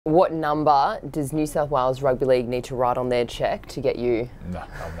What number does New South Wales Rugby League need to write on their cheque to get you? No,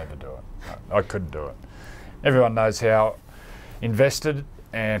 I'll never do it. No, I couldn't do it. Everyone knows how invested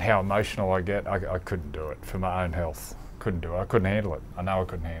and how emotional I get. I couldn't do it for my own health. Couldn't do it. I couldn't handle it. I know I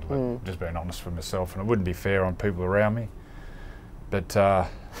couldn't handle it. Just being honest with myself, and it wouldn't be fair on people around me. But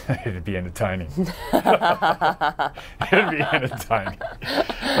it'd be entertaining. It'd be entertaining.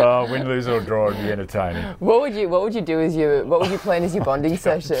 Win, lose or draw, it'd be entertaining. What would you do as what would you plan as your bonding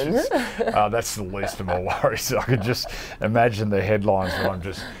session? That's the least of my worries. I could just imagine the headlines where I'm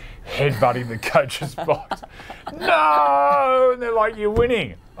just headbutting the coach's box. No! And they're like, you're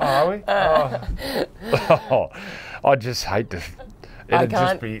winning. Oh, are we? I just hate to. It'd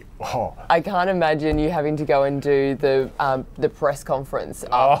just be. I can't imagine you having to go and do the press conference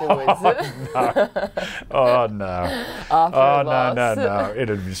afterwards. Oh no! No!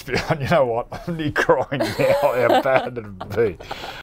 It'd just be. You know what? I'm nearly crying now. How bad it'd be.